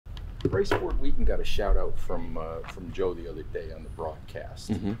Bryce Ford-Wheaton got a shout out from Joe the other day on the broadcast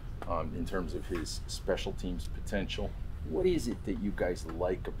in terms of his special teams potential. What is it that you guys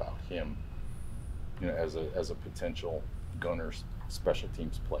like about him, as a potential Gunners special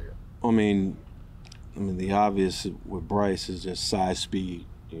teams player? I mean, the obvious with Bryce is just size, speed.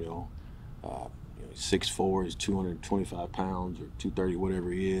 6'4", he's 225 pounds or 230,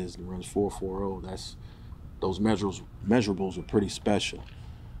 whatever he is, and runs 4.40. Those measurables are pretty special.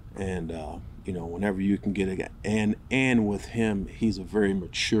 And whenever you can get a guy, and with him, he's a very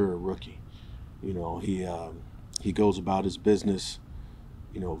mature rookie. He goes about his business,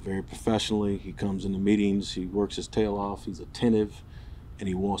 very professionally. He comes into meetings, he works his tail off, he's attentive, and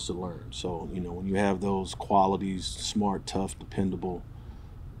he wants to learn. So, when you have those qualities, smart, tough, dependable,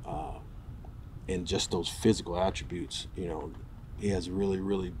 and just those physical attributes, he has a really,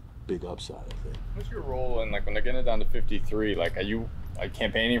 really big upside, I think. What's your role in, when they're getting it down to 53? Are you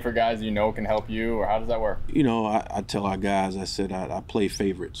campaigning for guys can help you, or how does that work? I tell our guys, I said I play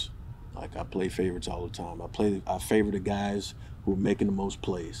favorites. I play favorites all the time. I favor the guys who are making the most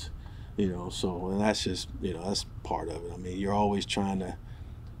plays. So, and that's just, that's part of it. You're always trying to,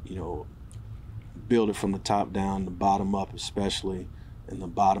 build it from the top down, the bottom up especially. And the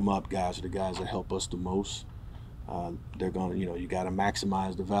bottom up guys are the guys that help us the most. They're gonna, you got to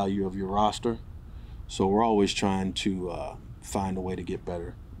maximize the value of your roster. So we're always trying to find a way to get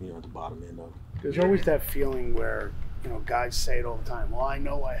better, at the bottom end of it. There's always that feeling where, guys say it all the time. Well, I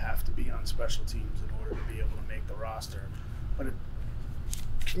know I have to be on special teams in order to be able to make the roster. But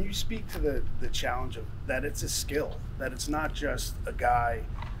can you speak to the challenge of that? It's a skill, that it's not just a guy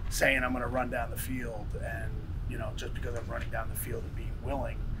saying I'm going to run down the field and, just because I'm running down the field and being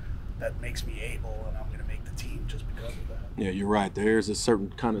willing, that makes me able and I'm going to make the team just because of that. Yeah, you're right. There's a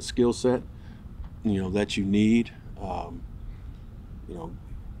certain kind of skill set, that you need.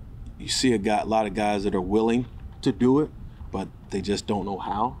 You see a lot of guys that are willing to do it, but they just don't know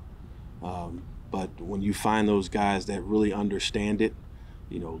how. But when you find those guys that really understand it,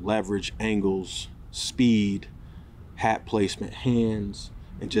 leverage, angles, speed, hat placement, hands,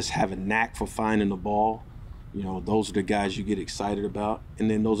 and just have a knack for finding the ball, those are the guys you get excited about.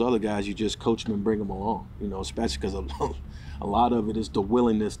 And then those other guys, you just coach them and bring them along, especially because a lot of it is the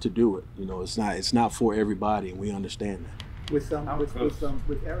willingness to do it. It's not for everybody, and we understand that. With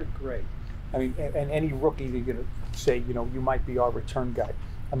Eric Gray, and any rookie that you're gonna say, you might be our return guy.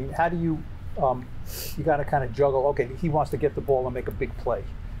 How do you got to kind of juggle? Okay, he wants to get the ball and make a big play,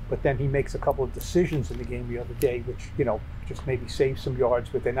 but then he makes a couple of decisions in the game the other day, which just maybe save some yards,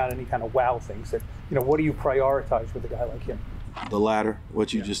 but they're not any kind of wow things. That what do you prioritize with a guy like him? The latter,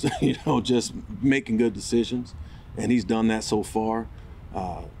 what you just just making good decisions, and he's done that so far.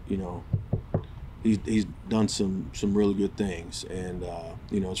 He's done some really good things, and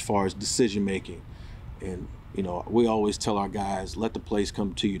as far as decision making, and we always tell our guys, let the plays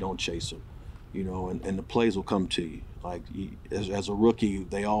come to you, don't chase them, and the plays will come to you. As a rookie,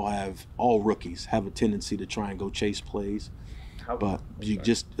 all rookies have a tendency to try and go chase plays, but you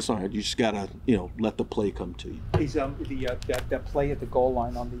just gotta let the play come to you. He's that play at the goal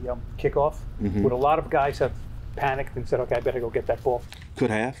line on the kickoff. Would a lot of guys have panicked and said, okay, I better go get that ball?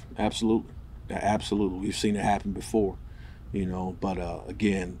 Could have, absolutely. Absolutely, we've seen it happen before, But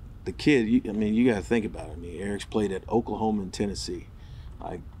again, the kid, you got to think about it. Eric's played at Oklahoma and Tennessee.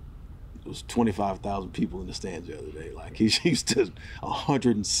 It was 25,000 people in the stands the other day. He's used to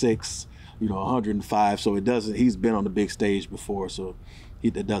 106, 105. So he's been on the big stage before, so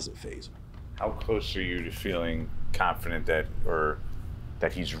it doesn't faze him. How close are you to feeling confident that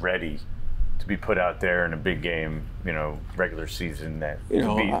he's ready to be put out there in a big game, regular season,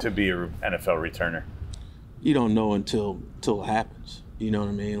 to be an NFL returner? You don't know until it happens. You know what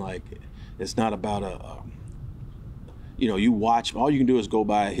I mean? It's not about you watch. All you can do is go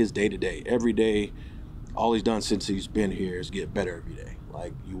by his day to day. Every day, all he's done since he's been here is get better every day.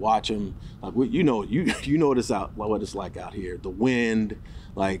 You watch him, you know what it's like out here. The wind,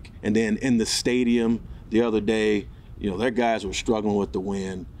 and then in the stadium the other day, their guys were struggling with the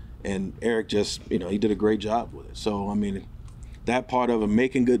wind. And Eric just, he did a great job with it. So, that part of him,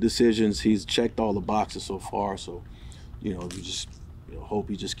 making good decisions, he's checked all the boxes so far. So, you just hope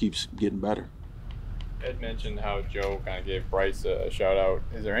he just keeps getting better. Ed mentioned how Joe kind of gave Bryce a shout out.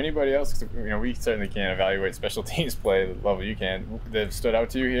 Is there anybody else? 'Cause, we certainly can't evaluate special teams play the level you can. That stood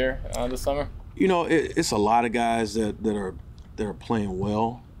out to you here this summer? It's a lot of guys that are playing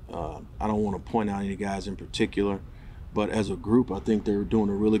well. I don't want to point out any guys in particular. But as a group, I think they're doing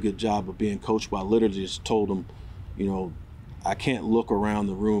a really good job of being coached. I literally just told them, I can't look around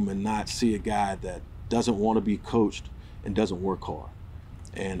the room and not see a guy that doesn't want to be coached and doesn't work hard.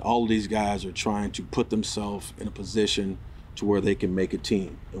 And all of these guys are trying to put themselves in a position to where they can make a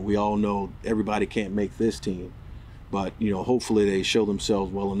team. And we all know everybody can't make this team, but hopefully they show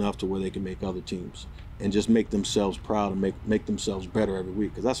themselves well enough to where they can make other teams and just make themselves proud and make themselves better every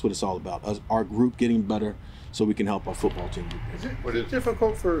week, because that's what it's all about. Our group getting better so we can help our football team. Is it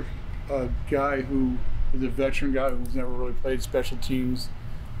difficult for a guy who is a veteran guy who's never really played special teams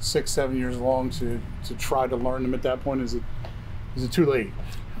 6-7 years long to try to learn them at that point? Is it too late?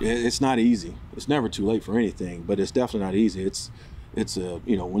 Yeah, it's not easy. It's never too late for anything, but it's definitely not easy. It's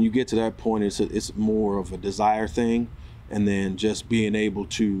when you get to that point, it's more of a desire thing, and then just being able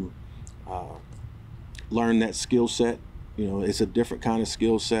to learn that skill set. It's a different kind of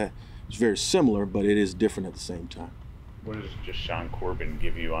skill set. It's very similar, but it is different at the same time. What does just Sean Corbin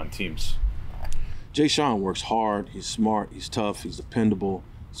give you on teams? Jay Sean works hard. He's smart. He's tough. He's dependable.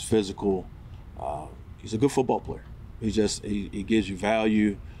 He's physical. He's a good football player. He gives you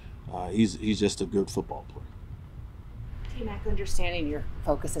value. He's just a good football player. T-Mac, understanding your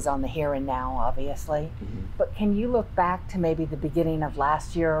focus is on the here and now, obviously, but can you look back to maybe the beginning of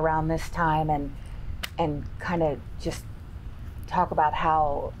last year around this time and kind of just talk about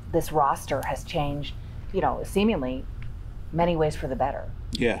how this roster has changed, seemingly many ways for the better?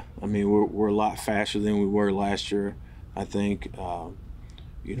 Yeah, I mean, we're a lot faster than we were last year, I think, and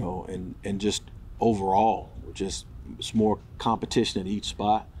just overall, it's more competition at each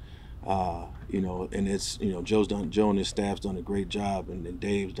spot, and it's, Joe and his staff's done a great job, and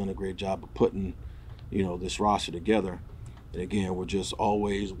Dave's done a great job of putting, this roster together. And again, we're just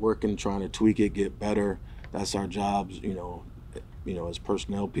always working, trying to tweak it, get better. That's our jobs, as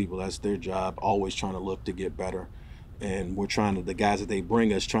personnel people, that's their job, always trying to look to get better. And we're the guys that they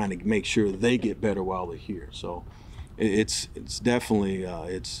bring us, trying to make sure they get better while they're here. So it's definitely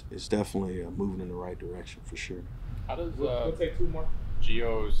moving in the right direction for sure. How does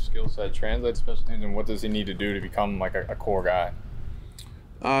Gio's skill set translate to special teams, and what does he need to do to become like a core guy?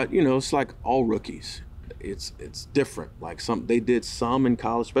 It's like all rookies. It's different. Like they did some in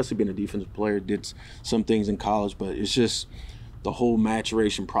college, especially being a defensive player, did some things in college, but it's just the whole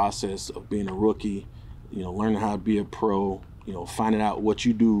maturation process of being a rookie, learning how to be a pro, finding out what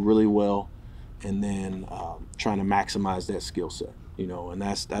you do really well, and then trying to maximize that skill set, and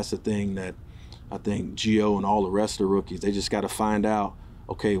that's the thing that I think Gio and all the rest of the rookies, they just got to find out,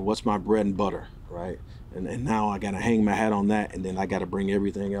 okay, what's my bread and butter, right? And now I got to hang my hat on that, and then I got to bring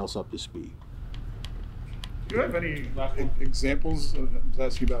everything else up to speed. Do you have any examples? I was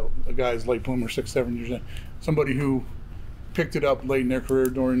asking about a guy's late bloomer, 6-7 years in, somebody who picked it up late in their career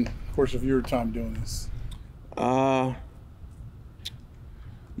during the course of your time doing this?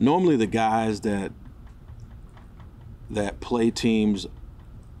 Normally the guys that play teams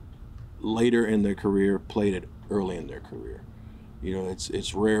later in their career played it early in their career.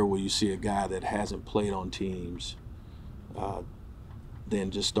 It's rare where you see a guy that hasn't played on teams then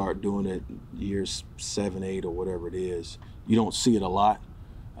just start doing it years 7, 8, or whatever it is. You don't see it a lot,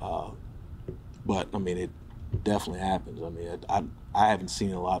 but I mean, it definitely happens. I mean, I haven't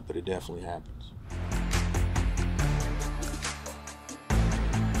seen it a lot, but it definitely happens.